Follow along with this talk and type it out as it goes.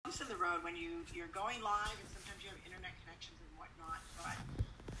road when you're going live, and sometimes you have internet connections and whatnot. But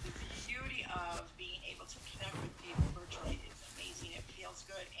the beauty of being able to connect with people virtually is amazing. It feels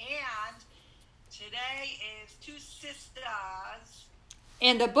good. And today is Two Sisters.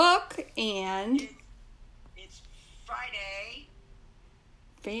 And a book, and it's Friday.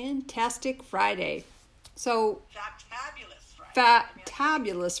 Fantastic Friday. So Fabulous Friday.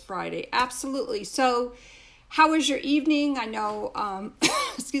 Fabulous Friday. Absolutely. So how was your evening? I know,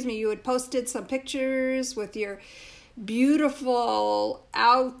 excuse me, you had posted some pictures with your beautiful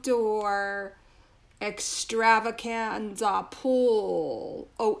outdoor extravaganza pool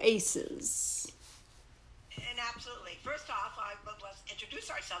oasis. And absolutely. First off, let's introduce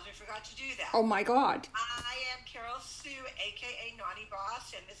ourselves. We forgot to do that. Oh my God. I am Carol Sue, aka Naughty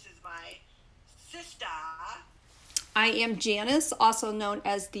Boss, and this is my sister. I am Janice, also known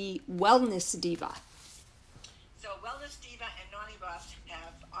as the Wellness Diva. So Wellness Diva and Naughty Boss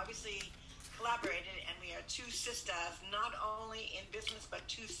have obviously collaborated, and we are two sisters, not only in business, but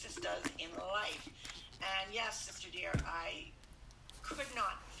two sisters in life. And yes, sister dear, I could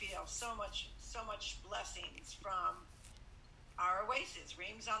not feel so much blessings from our oasis.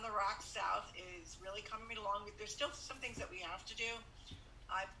 Reams on the Rock South is really coming along. There's still some things that we have to do.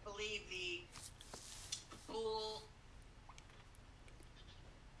 I believe the pool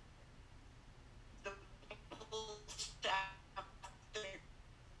staff, they're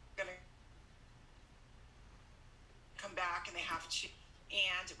going to come back, and they have to,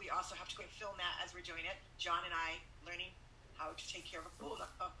 and we also have to go and film that as we're doing it. John and I learning how to take care of a pool.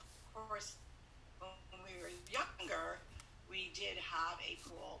 Of course, when we were younger, we did have a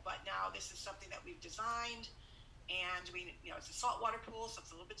pool, but now this is something that we've designed, and it's a saltwater pool, so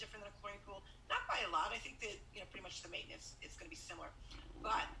it's a little bit different than a chlorine pool. Not by a lot. I think that, pretty much the maintenance is going to be similar.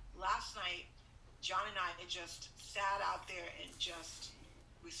 But last night, John and I just sat out there and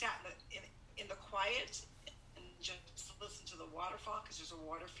we sat in the quiet and just listened to the waterfall, because there's a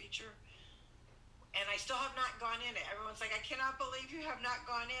water feature. And I still have not gone in it. Everyone's like, I cannot believe you have not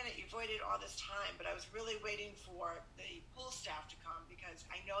gone in it. You've waited all this time. But I was really waiting for the pool staff to come, because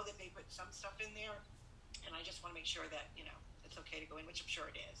I know that they put some stuff in there. And I just want to make sure that, it's okay to go in, which I'm sure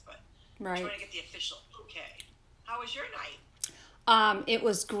it is. But right. I'm trying to get the official okay. How was your night? It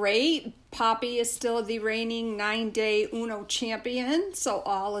was great. Poppy is still the reigning 9-day Uno champion, so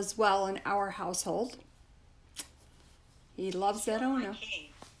all is well in our household. He loves that Uno. Like King.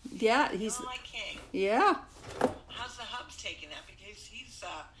 Yeah, he's like King. Yeah. How's the hubs taking that? Because he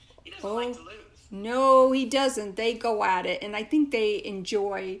doesn't like to lose. No, he doesn't. They go at it, and I think they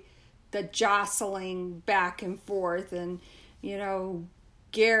enjoy the jostling back and forth, and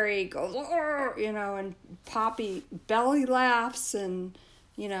Gary goes, and Poppy belly laughs, and,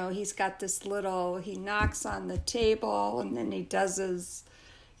 he's got this he knocks on the table, and then he does his,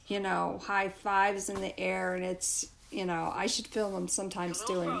 high fives in the air, and it's, I should film him sometimes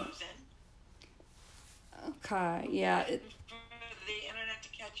doing it. Okay, yeah. For the internet to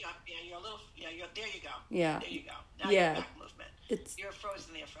catch up, there you go. Yeah. There you go. Now yeah. You're back movement. You're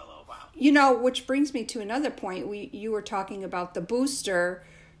frozen there for a little while. Which brings me to another point. You were talking about the booster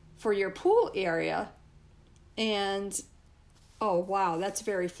for your pool area, and oh wow, that's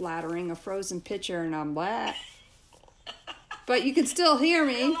very flattering. A frozen pitcher, and I'm black. But you can still hear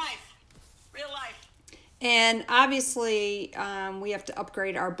me. Real life. And obviously, we have to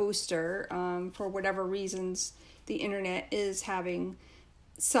upgrade our booster. For whatever reasons, the internet is having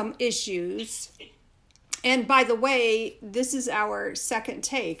some issues. And by the way, this is our second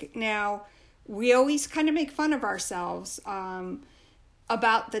take. Now, we always kind of make fun of ourselves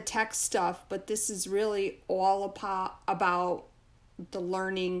about the tech stuff, but this is really all about the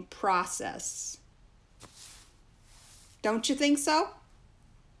learning process. Don't you think so?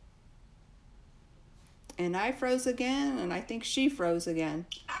 And I froze again, and I think she froze again.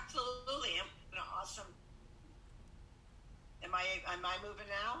 Absolutely. Awesome. Am I moving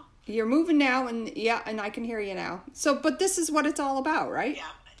now? You're moving now, and I can hear you now. So, but this is what it's all about, right? Yeah.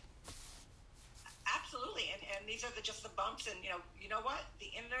 Absolutely. And these are just the bumps, and you know what? The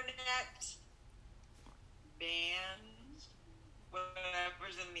internet bands,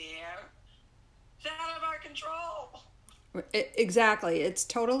 whatever's in the air, it's out of our control. Exactly. It's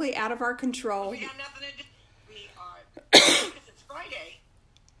totally out of our control. We got nothing to do. We are, because it's Friday,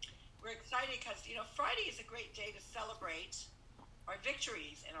 we're excited because, Friday is a great day to celebrate our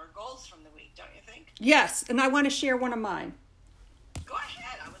victories and our goals from the week, don't you think? Yes, and I want to share one of mine. Go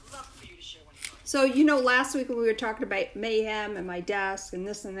ahead. I would love for you to share one of mine. So, last week when we were talking about mayhem and my desk and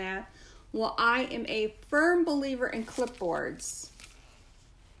this and that, well, I am a firm believer in clipboards.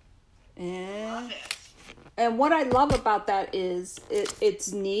 And love it. And what I love about that is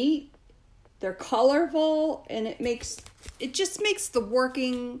it's neat, they're colorful, and it just makes the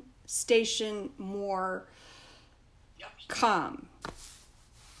working station more calm.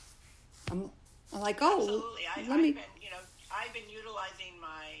 I'm like, absolutely. I've been utilizing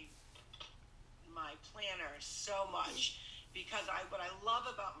my planner so much because what I love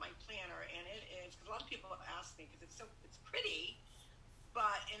about my planner, and it is, because a lot of people ask me, because it's pretty,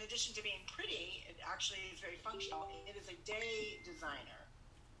 but in addition to being pretty, it actually is very functional. It is a day designer,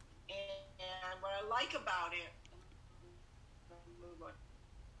 and what I like about it.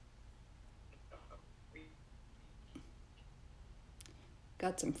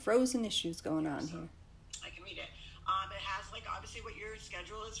 Got some frozen issues going on here. I can read it. It has like obviously what your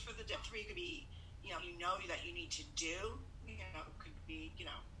schedule is for the day. 3 could be, you know that you need to do. Could be,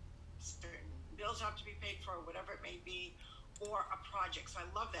 certain bills have to be paid for, whatever it may be, or a project. So I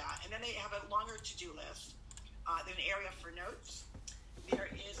love that. And then they have a longer to-do list. There's an area for notes. There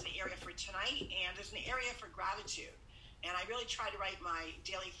is an area for tonight, and there's an area for gratitude. And I really try to write my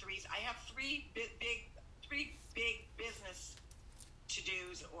daily threes. I have three big business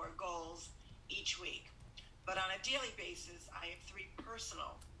to-dos or goals each week. But on a daily basis, I have 3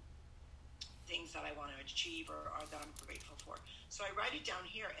 personal things that I want to achieve or that I'm grateful for. So I write it down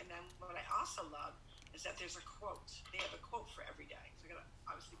here, and then what I also love is that there's a quote. They have a quote for every day. So I got to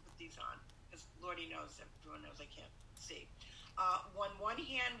obviously put these on, because Lordy knows, everyone knows I can't see. When one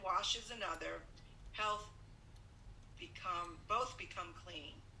hand washes another, both become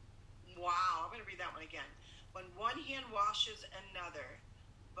clean. Wow, I'm going to read that one again. When one hand washes another,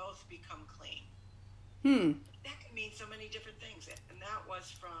 both become clean. That can mean so many different things. And that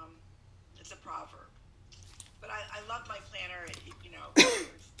was it's a proverb. But I love my planner.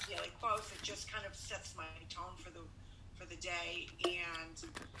 Daily quotes. It just kind of sets my tone for the day, and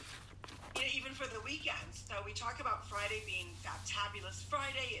even for the weekends. So we talk about Friday being Fabulous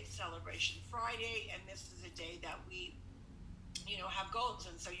Friday. It's Celebration Friday, and this is a day that we have goals.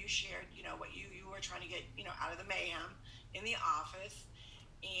 And so you shared what you were trying to get out of the mayhem in the office,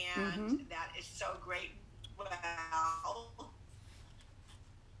 and that is so great. Well,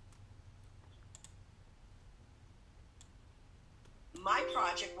 my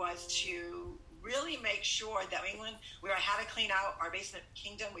project was to really make sure that we had to clean out our basement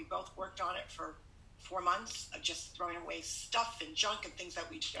kingdom. We both worked on it for 4 months of just throwing away stuff and junk and things that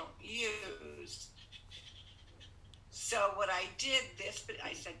we don't use. So what I did but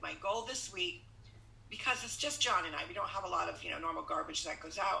I said my goal this week, because it's just John and I, we don't have a lot of normal garbage that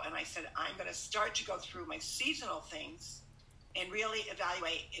goes out, and I said I'm going to start to go through my seasonal things and really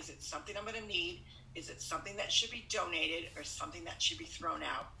evaluate, is it something I'm going to need? Is it something that should be donated or something that should be thrown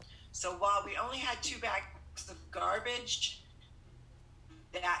out? So while we only had 2 bags of garbage,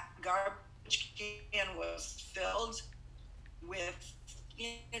 that garbage can was filled with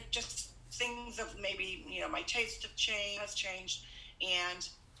just things of maybe my taste has changed, and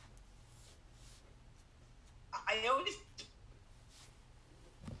I always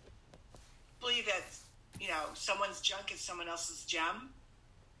believe that someone's junk is someone else's gem.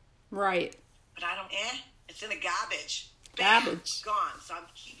 Right. But I don't. It's in the garbage. Garbage. Gone. So I'm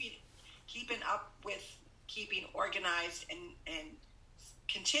keeping up with keeping organized and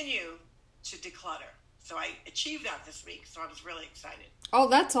continue to declutter. So I achieved that this week. So I was really excited. Oh,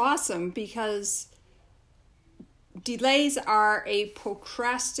 that's awesome, because delays are a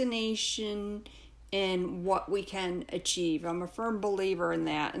procrastination in what we can achieve. I'm a firm believer in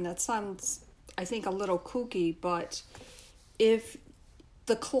that, and that sounds, I think, a little kooky, but if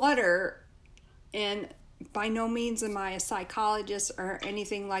the clutter, and by no means am I a psychologist or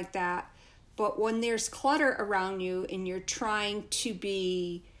anything like that, but when there's clutter around you and you're trying to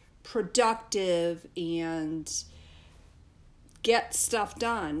be productive and get stuff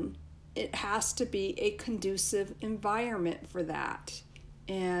done, it has to be a conducive environment for that.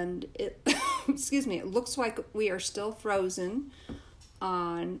 And it it looks like we are still frozen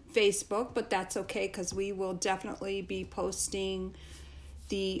on Facebook, but that's okay, because we will definitely be posting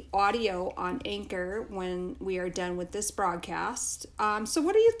the audio on Anchor when we are done with this broadcast. So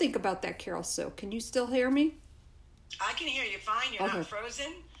what do you think about that, Carol Sue? Can you still hear me? I can hear you fine. You're not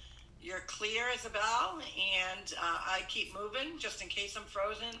frozen. You're clear as a bell, and I keep moving just in case I'm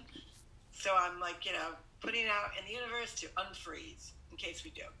frozen. So I'm putting out in the universe to unfreeze in case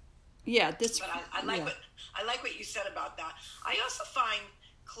we do. Yeah, But I like what you said about that. I also find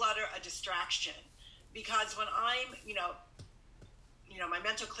clutter a distraction, because when I'm my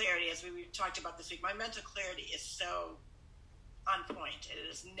mental clarity, as we talked about this week, my mental clarity is so on point. It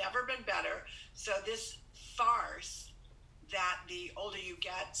has never been better. So this farce that the older you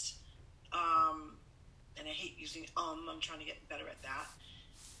get, and I hate using I'm trying to get better at that,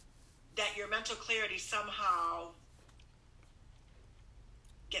 that your mental clarity somehow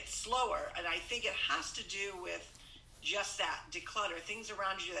gets slower. And I think it has to do with just that, declutter, things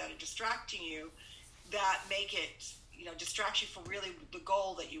around you that are distracting you, that make it, distract you from really the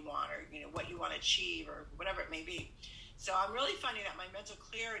goal that you want, or, what you want to achieve, or whatever it may be. So I'm really finding that my mental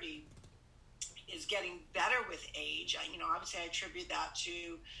clarity is getting better with age. Obviously I attribute that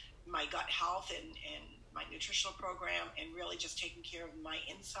to my gut health and my nutritional program, and really just taking care of my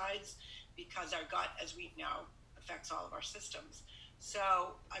insides, because our gut, as we know, affects all of our systems. So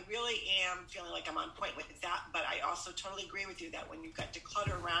I really am feeling like I'm on point with that, but I also totally agree with you that when you've got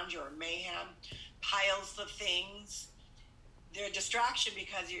declutter around you, or mayhem, piles of things, they're a distraction,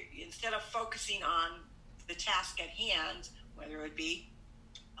 because instead of focusing on the task at hand, whether it be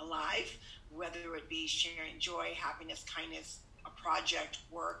alive, whether it be sharing joy, happiness, kindness, a project,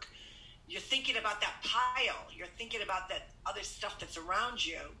 work, you're thinking about that pile. You're thinking about that other stuff that's around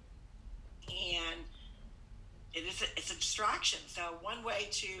you, and it's a distraction. So one way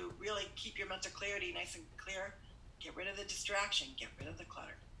to really keep your mental clarity nice and clear, get rid of the distraction, get rid of the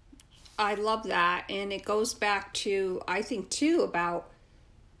clutter. I love that. And it goes back to, I think too, about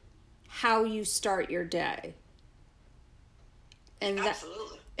how you start your day. And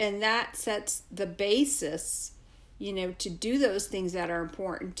Absolutely. That sets the basis, to do those things that are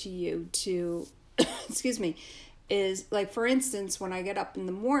important to you to, excuse me, is like, for instance, when I get up in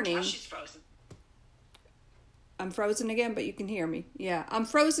the morning. Oh, she's frozen. I'm frozen again, but you can hear me. Yeah, I'm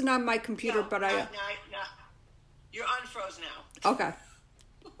frozen on my computer, but no, you're unfrozen now. Okay.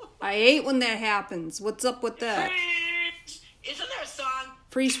 I hate when that happens. What's up with that? Freeze! Isn't there a song?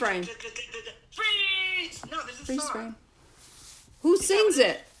 Freeze frame. Freeze! No, there's a Freeze song. frame. Who sings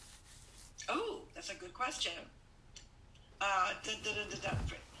it? Oh, that's a good question. Oh,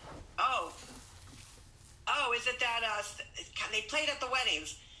 is it that they played at the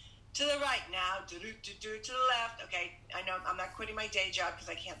weddings? To the right now, to the left. Okay, I know I'm not quitting my day job because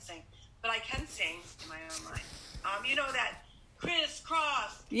I can't sing, but I can sing in my own mind. You know that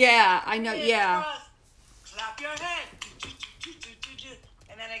crisscross. Yeah, I know. Yeah. Clap your head,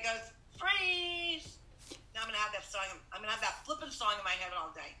 and then it goes freeze. Now I'm gonna have that song. I'm gonna have that flippin' song in my head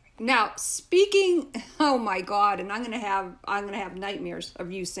all day. Now, speaking, oh my God, and I'm gonna have nightmares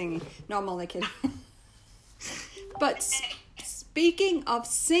of you singing. No, I'm only kidding. But speaking of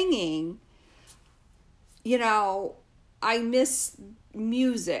singing, I miss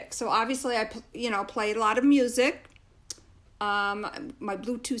music. So obviously I play a lot of music. My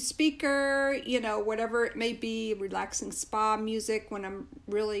Bluetooth speaker, whatever it may be, relaxing spa music when I'm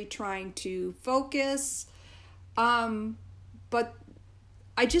really trying to focus. But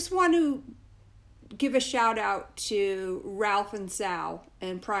I just want to give a shout out to Ralph and Sal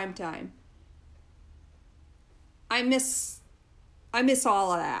and Primetime. I miss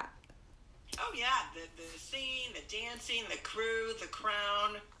all of that. Oh yeah, the singing, the dancing, the crew, the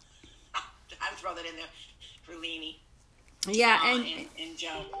crown. I'd throw that in there for Leanie. Yeah, and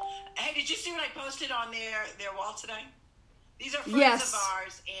Joe. Hey, did you see what I posted on their wall today? These are friends Yes. of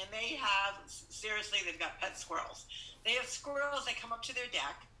ours, and they have, seriously, they've got pet squirrels. They have squirrels that come up to their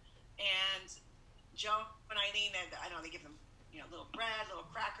deck, and Joe and Eileen, they give them, little bread, little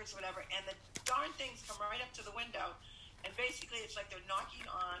crackers, whatever, and the darn things come right up to the window, and basically it's like they're knocking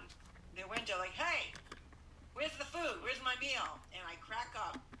on their window, like, hey, where's the food? Where's my meal? And I crack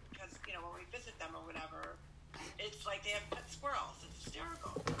up, because, when we visit them or whatever, it's like they have pet squirrels. It's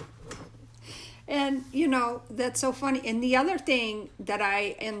hysterical. And, that's so funny. And the other thing that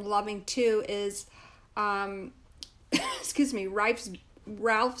I am loving too is, excuse me,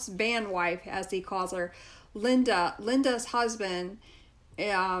 Ralph's band wife, as he calls her, Linda's husband,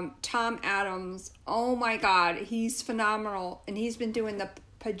 Tom Adams. Oh my God, he's phenomenal. And he's been doing the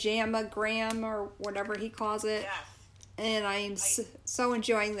pajama gram or whatever he calls it. Yes. And I am so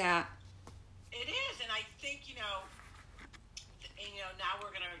enjoying that. It is, and I think, now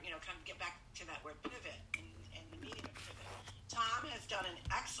we're going to, kind of get back to that word pivot and the meaning of pivot. Tom has done an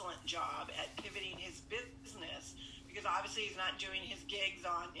excellent job at pivoting his business, because obviously he's not doing his gigs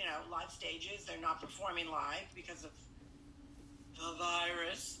on, live stages. They're not performing live because of the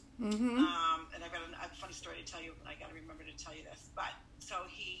virus. Mm-hmm. And I've got a funny story to tell you. I got to remember to tell you this. But so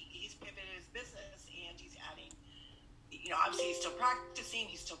he's pivoted his business, and he's adding, obviously he's still practicing,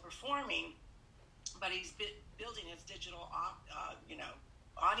 he's still performing, but he's building his digital,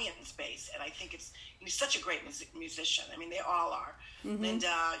 audience base. And I think he's such a great musician. I mean, they all are. Mm-hmm.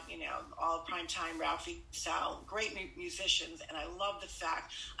 Linda, all Primetime, Ralphie, Sal, great musicians. And I love the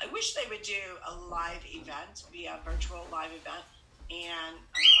fact, I wish they would do a live event, be a virtual live event. And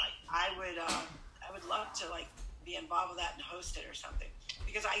I I would love to like be involved with that and host it or something,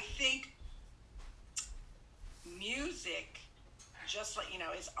 because I think music, just like,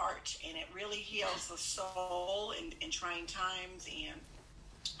 is art, and it really heals the soul in trying times and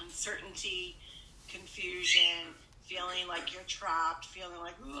uncertainty, confusion, feeling like you're trapped, feeling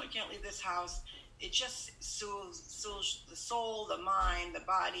like, ooh, I can't leave this house. It just soothes the soul, the mind, the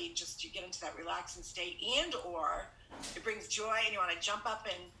body, just you get into that relaxing state, and or it brings joy and you want to jump up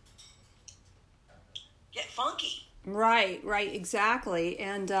and get funky. Right, exactly.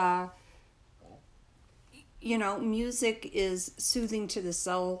 And, music is soothing to the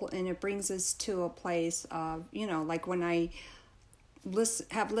soul, and it brings us to a place of, like when I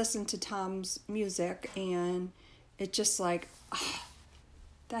have listened to Tom's music, and it just like,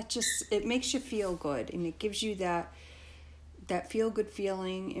 it makes you feel good, and it gives you that feel good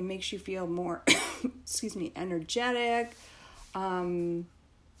feeling. It makes you feel more, energetic.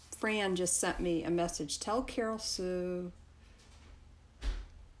 Fran just sent me a message. Tell Carol Sue.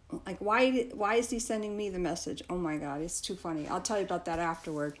 Like, why is he sending me the message? Oh my God, it's too funny. I'll tell you about that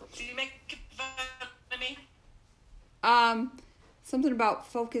afterward. Do you make fun of me? Something about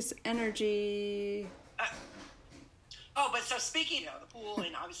focus energy. But so speaking of the pool,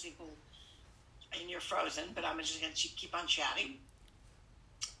 and obviously pool, and you're frozen, but I'm just going to keep on chatting.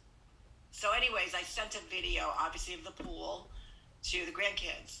 So anyways, I sent a video, obviously, of the pool to the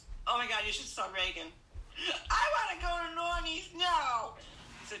grandkids. Oh my God, you should saw Reagan. I want to go to Nornie's now.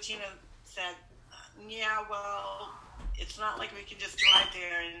 So Tina said, yeah, well, it's not like we can just drive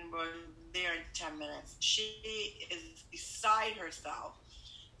there and we're there in 10 minutes. She is beside herself.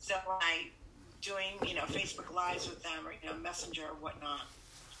 So I doing, Facebook Lives with them, or, Messenger or whatnot.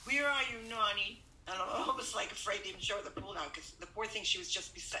 Where are you, Nani? And I'm almost like afraid to even show her the pool now, because the poor thing, she was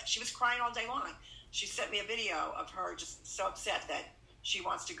just she was crying all day long. She sent me a video of her just so upset that she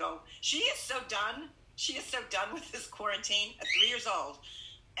wants to go. She is so done. She is so done with this quarantine at 3 years old.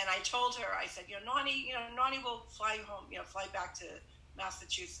 And I told her, I said, Nani will fly you home, fly back to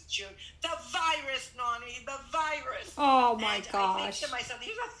Massachusetts June. The virus, Nani, the virus. Oh my gosh. I think to myself,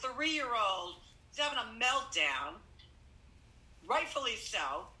 he's a 3-year-old. He's having a meltdown. Rightfully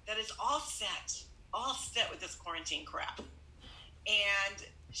so. That is all set with this quarantine crap. And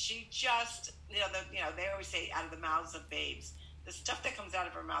she just, they always say out of the mouths of babes. The stuff that comes out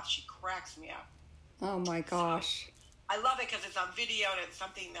of her mouth, she cracks me up. Oh my gosh. So, I love it because it's on video, and it's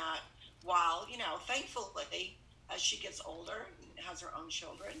something that, while, thankfully, as she gets older and has her own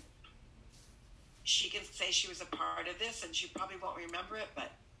children, she can say she was a part of this, and she probably won't remember it,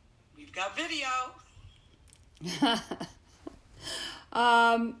 but we've got video.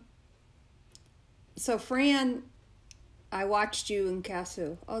 So Fran, I watched you in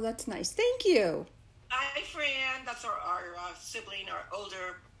Casu. Oh, that's nice. Thank you. Hi, Fran. That's our sibling, our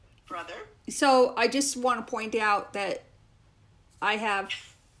older brother. So I just want to point out that I have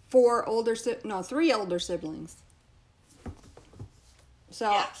 3 older siblings. So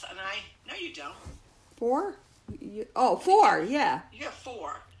yes, and no, you don't. 4? 4, yeah. You have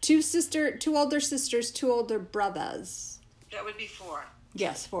 4. 2 older sisters, 2 older brothers. That would be 4.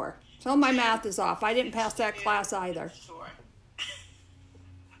 Yes, 4. So my math is off. I didn't pass that class either. 4.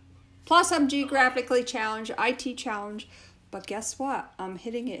 Plus, I'm geographically challenged, IT challenged, but guess what? I'm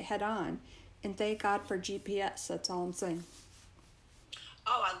hitting it head on, and thank God for GPS. That's all I'm saying.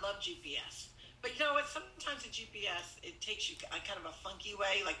 Oh, I love GPS. But you know what? Sometimes the GPS, it takes you a kind of a funky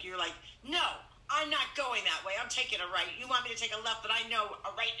way. Like you're like, no, I'm not going that way. I'm taking a right. You want me to take a left, but I know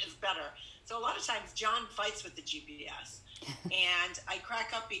a right is better. So a lot of times John fights with the GPS. And I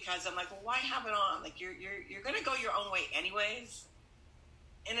crack up because I'm like, well, why have it on? Like you're going to go your own way anyways.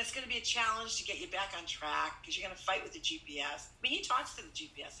 And it's going to be a challenge to get you back on track because you're going to fight with the GPS. I mean, he talks to the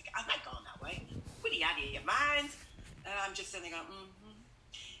GPS. Like, I'm not going that way. What are you out of your minds? And I'm just sitting there going,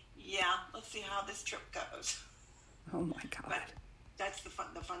 yeah, let's see how this trip goes. Oh, my God. But that's the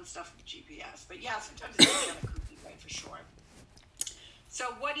fun stuff with GPS. But, yeah, sometimes it's kind of creepy, right, for sure.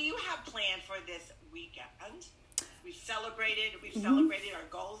 So what do you have planned for this weekend? We've celebrated our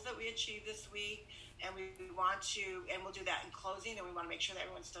goals that we achieved this week. And we want to, and we'll do that in closing, and we want to make sure that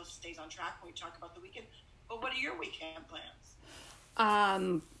everyone still stays on track when we talk about the weekend. But what are your weekend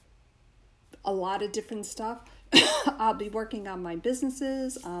plans? A lot of different stuff. I'll be working on my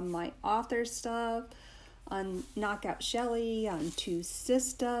businesses, on my author stuff, on Knockout Shelly, on Two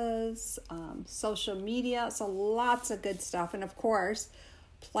Sisters, social media. So lots of good stuff. And of course,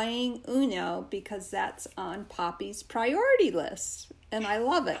 playing Uno, because that's on Poppy's priority list. And I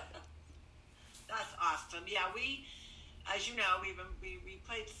love it. That's awesome. Yeah, we, as you know, we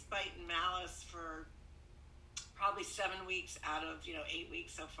played Spite and Malice for probably 7 weeks out of 8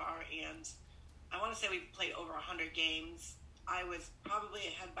 weeks so far, and I want to say we played over 100 games. I was probably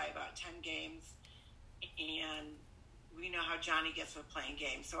ahead by about 10 games, and we know how Johnny gets with playing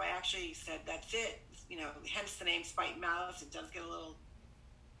games. So I actually said, that's it. Hence the name Spite Mouse. It does get a little...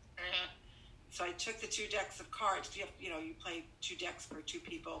 So I took the 2 decks of cards. You play 2 decks for 2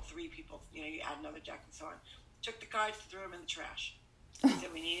 people, 3 people. You add another deck and so on. Took the cards, threw them in the trash. I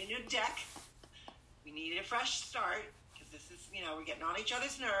said, we need a new deck. We needed a fresh start, because this is, we're getting on each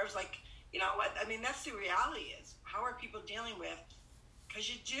other's nerves. Like, you know what? I mean, that's the reality is. How are people dealing with? Because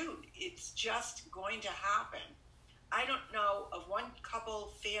you do. It's just going to happen. I don't know of one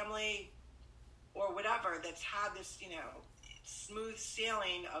couple, family, or whatever that's had this, smooth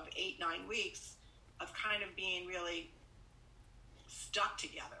sailing of 8-9 weeks of kind of being really stuck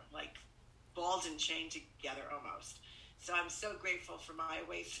together, like balls and chain together almost. So I'm so grateful for my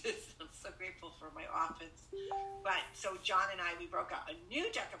Oasis. I'm so grateful for my offense. But so John and I, we broke out a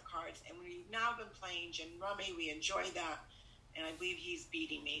new deck of cards, and we've now been playing Gin Rummy. We enjoy that, and I believe he's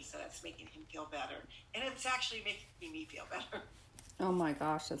beating me, so that's making him feel better. And it's actually making me feel better. Oh my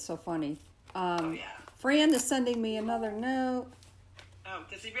gosh, that's so funny. Oh yeah. Fran is sending me another note. Oh,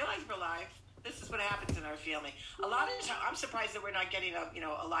 does he realize we're live? This is what happens in our family. A lot of times, I'm surprised that we're not getting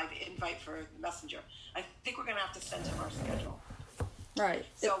a live invite for Messenger. I think we're going to have to send him our schedule. Right.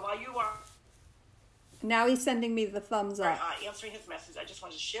 So while you are now he's sending me the thumbs up. Answering his message, I just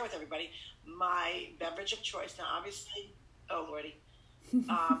wanted to share with everybody my beverage of choice. Now, obviously, oh lordy,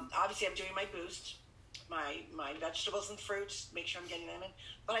 obviously I'm doing my Boost, my vegetables and fruits. Make sure I'm getting them in.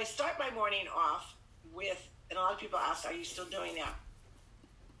 But I start my morning off with, and a lot of people ask, "Are you still doing that?"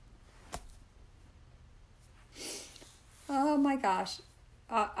 Oh my gosh.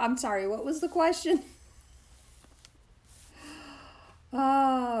 I'm sorry, what was the question?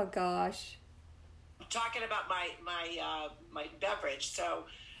 Oh gosh. I'm talking about my beverage. So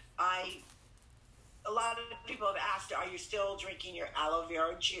a lot of people have asked, are you still drinking your aloe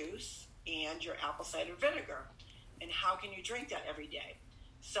vera juice and your apple cider vinegar? And how can you drink that every day?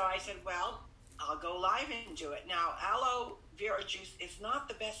 So I said, well, I'll go live and do it. Now, aloe vera juice is not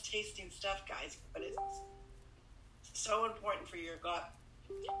the best tasting stuff, guys, but it's so important for your gut,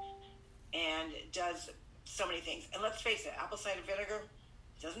 and it does so many things. And let's face it, apple cider vinegar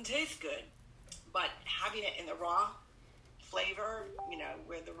doesn't taste good, but having it in the raw flavor,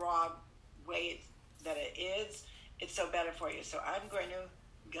 where the raw way that it is, it's so better for you. So I'm going to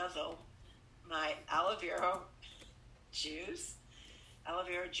guzzle my aloe vera juice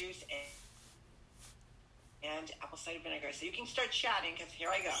and apple cider vinegar. So you can start chatting, because here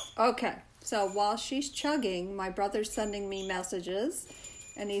I go. Okay, so while she's chugging, my brother's sending me messages,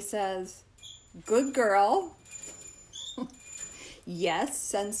 and he says, good girl. Yes,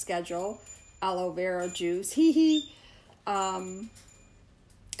 send schedule. Aloe vera juice. Hee hee.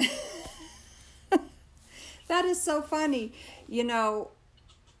 That is so funny.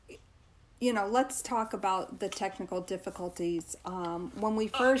 Let's talk about the technical difficulties. When we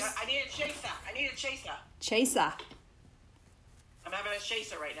first... I need a chaser. Chaser. I'm having a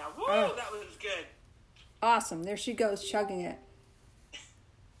chaser right now. Woo, that was good. Awesome. There she goes, chugging it.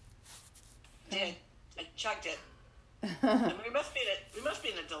 I chugged it. And we must be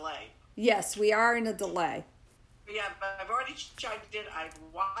in a delay. Yes, we are in a delay. Yeah, but I've already chugged it. I've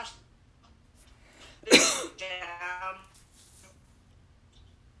washed this down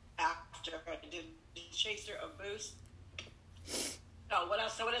after I did the chaser of Boost. Oh, what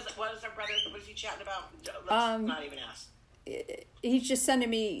else? So what is our brother? What is he chatting about? Let's not even ask. He's just send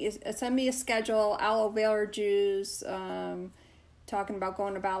me a schedule, aloe vera juice, talking about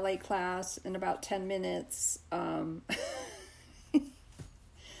going to ballet class in about 10 minutes.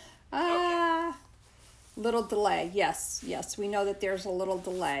 Okay. Little delay. Yes, we know that there's a little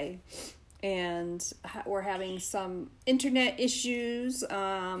delay, and we're having some internet issues.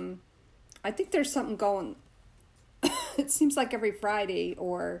 I think there's something going. It seems like every Friday,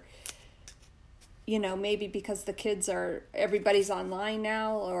 or maybe because everybody's online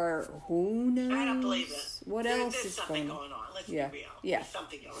now, or who knows? I don't believe it. There's something going on. Let's be real. Yeah. There's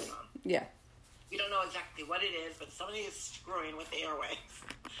something going on. Yeah. We don't know exactly what it is, but somebody is screwing with the airwaves.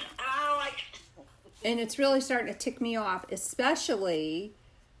 And I don't like it. And it's really starting to tick me off, especially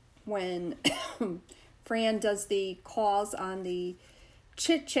when Fran does the calls on the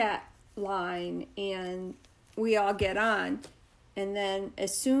chit-chat line and we all get on. And then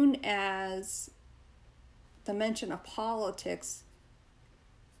as soon as the mention of politics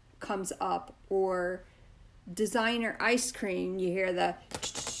comes up or designer ice cream, you hear the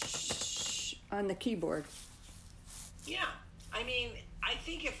on the keyboard. Yeah. I mean, I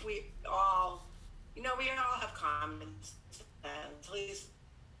think if we all, we all have common sense, at least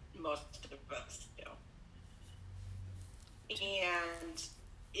most of us do. And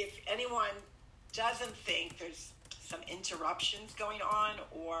if anyone doesn't think there's some interruptions going on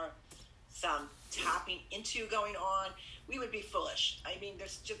or some tapping into going on, we would be foolish. I mean,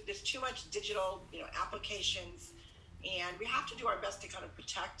 there's too much digital, applications, and we have to do our best to kind of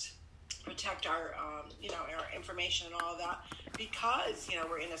protect our, our information and all of that, because,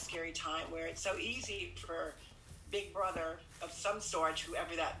 we're in a scary time where it's so easy for Big Brother of some sort,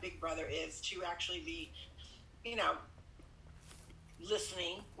 whoever that Big Brother is, to actually be,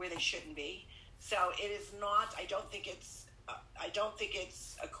 listening where they shouldn't be. So it is not, I don't think it's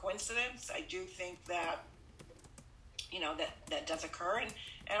a coincidence. I do think that, that does occur.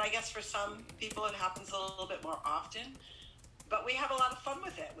 And I guess for some people it happens a little bit more often. But we have a lot of fun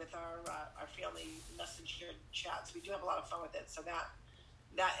with it, with our family messenger chats. We do have a lot of fun with it. So that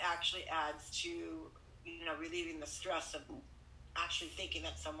actually adds to, relieving the stress of actually thinking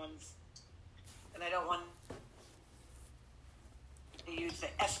that someone's, and I don't want to use the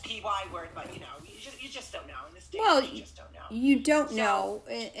SPY word, but, you just don't know. In this day, you just don't know. You don't know.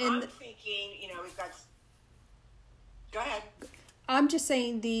 And I'm thinking, we've got, go ahead. I'm just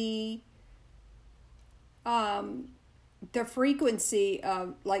saying the frequency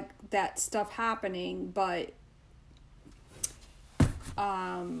of like that stuff happening, but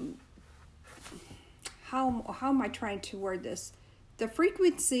how am I trying to word this? The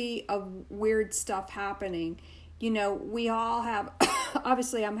frequency of weird stuff happening. We all have,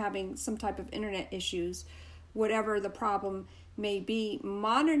 obviously I'm having some type of internet issues, whatever the problem may be.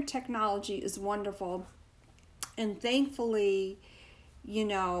 Modern technology is wonderful, and thankfully,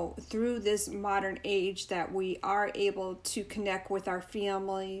 through this modern age, that we are able to connect with our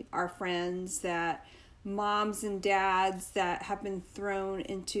family, our friends, that moms and dads that have been thrown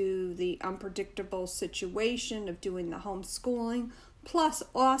into the unpredictable situation of doing the homeschooling, plus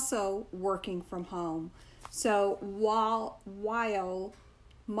also working from home. So while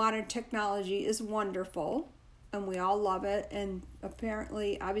modern technology is wonderful and we all love it, and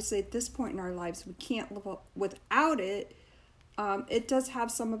apparently, obviously at this point in our lives, we can't live without it, it does have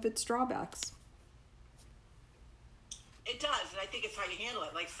some of its drawbacks. It does, and I think it's how you handle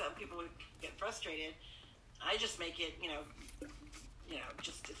it. Like, some people would get frustrated. I just make it,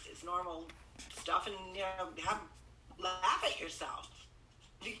 just it's normal stuff, and laugh at yourself.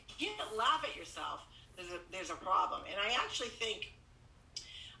 If you can't laugh at yourself, there's a problem. And I actually think,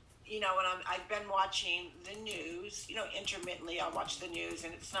 when I've been watching the news, intermittently I'll watch the news,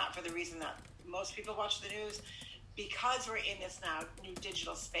 and it's not for the reason that most people watch the news. Because we're in this now new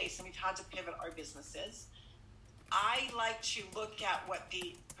digital space and we've had to pivot our businesses, I like to look at what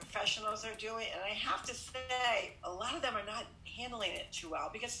the professionals are doing, and I have to say a lot of them are not handling it too well.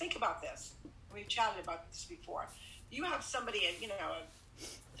 Because think about this. We've chatted about this before. You have somebody,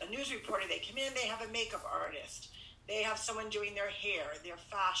 a news reporter, they come in, they have a makeup artist. They have someone doing their hair, their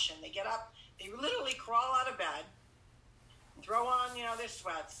fashion. They get up, they literally crawl out of bed, throw on, their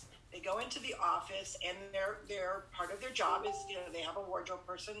sweats. They go into the office, and their part of their job is, they have a wardrobe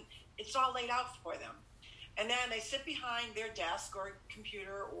person. It's all laid out for them. And then they sit behind their desk or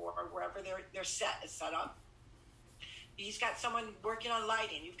computer or wherever their set is set up. He's got someone working on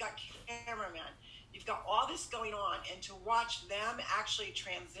lighting. You've got cameramen. You've got all this going on. And to watch them actually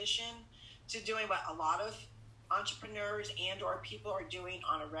transition to doing what a lot of entrepreneurs and or people are doing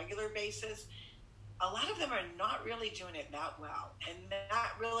on a regular basis, a lot of them are not really doing it that well. And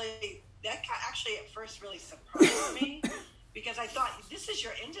that actually at first really surprised me, because I thought, this is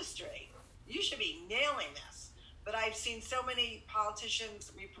your industry. You should be nailing this. But I've seen so many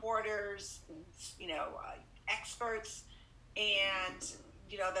politicians, reporters, experts, and,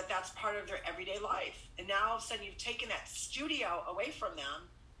 that's part of their everyday life. And now all of a sudden you've taken that studio away from them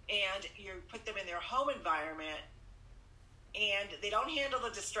and you put them in their home environment, and they don't handle the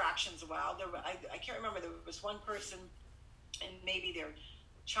distractions well. I can't remember, there was one person, and maybe their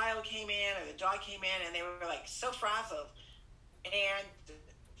child came in or the dog came in, and they were like so frazzled. And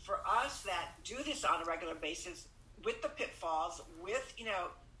for us that do this on a regular basis, with the pitfalls, with,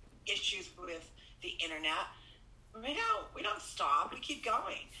 issues with the internet, we don't stop. We keep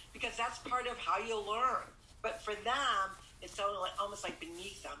going, because that's part of how you learn. But for them, it's almost like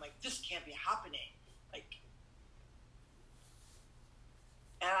beneath them. Like, this can't be happening.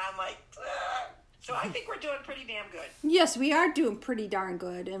 And I'm like, ugh. So I think we're doing pretty damn good. Yes, we are doing pretty darn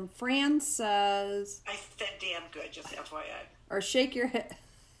good. And Fran says... I said damn good, just FYI. Or shake your head.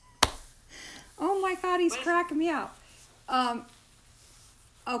 Oh my God, he's cracking me out.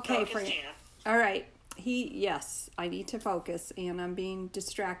 Okay, Fran. All right. Yes, I need to focus, and I'm being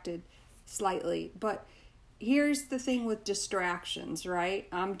distracted slightly. But here's the thing with distractions, right?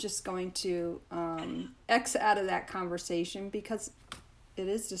 I'm just going to X out of that conversation because it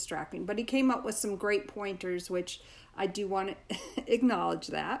is distracting. But he came up with some great pointers, which I do want to acknowledge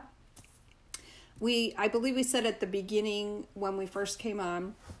that. I believe we said at the beginning when we first came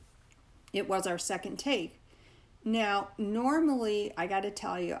on, it was our second take. Now, normally, I got to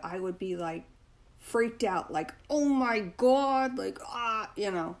tell you, I would be like freaked out, like, oh my God, like,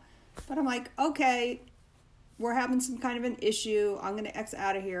 But I'm like, okay, we're having some kind of an issue. I'm going to X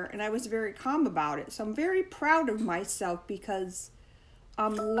out of here. And I was very calm about it. So I'm very proud of myself because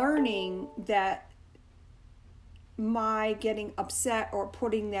I'm learning that my getting upset or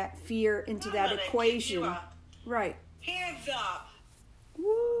putting that fear into that equation. Right. Hands up.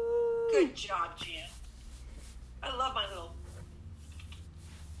 Woo. Good job, Jan. I love my little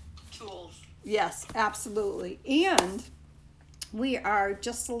tools. Yes, absolutely. And we are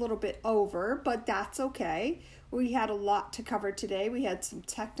just a little bit over, but that's okay. We had a lot to cover today. We had some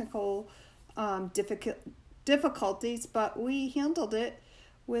technical difficulties, but we handled it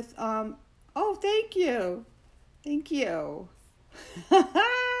with, thank you. Thank you.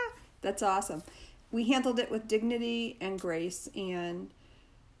 That's awesome. We handled it with dignity and grace and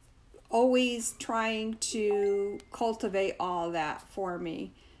always trying to cultivate all of that for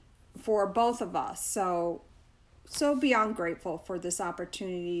both of us. So beyond grateful for this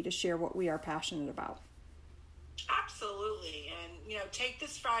opportunity to share what we are passionate about. Absolutely. And, take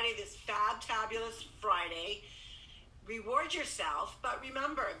this Friday, this fabulous Friday, reward yourself, but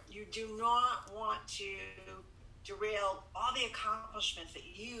remember, you do not want to derail all the accomplishments that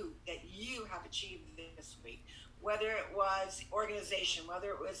you have achieved this week, whether it was organization,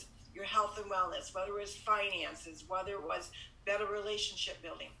 whether it was your health and wellness, whether it was finances, whether it was better relationship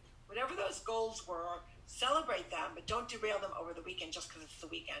building, whatever those goals were, celebrate them, but don't derail them over the weekend just because it's the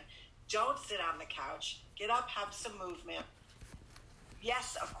weekend. Don't sit on the couch. Get up, have some movement.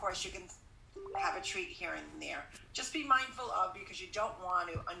 Yes, of course, you can have a treat here and there. Just be mindful of, because you don't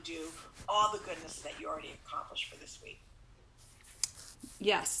want to undo all the goodness that you already accomplished for this week.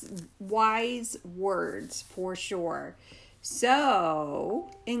 Yes, wise words for sure. So,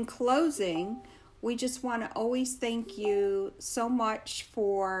 in closing, we just want to always thank you so much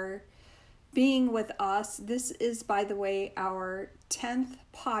for being with us. This is, by the way, our 10th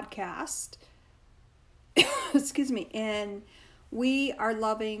podcast. Excuse me. And we are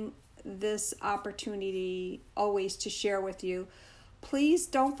loving this opportunity always to share with you. Please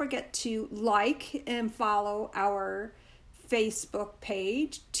don't forget to like and follow our Facebook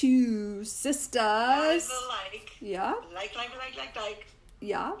page, Two Sisters. That is a like. Yeah. Like.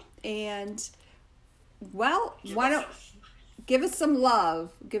 Yeah. And, well, give us some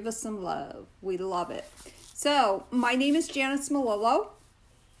love. Give us some love. We love it. So, my name is Janice Malolo.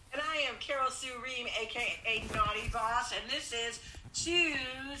 And I am Carol Sue Ream, a.k.a. Naughty Boss. And this is Two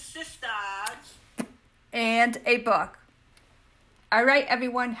Sisters. And a book. All right,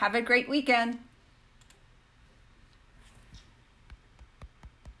 everyone. Have a great weekend.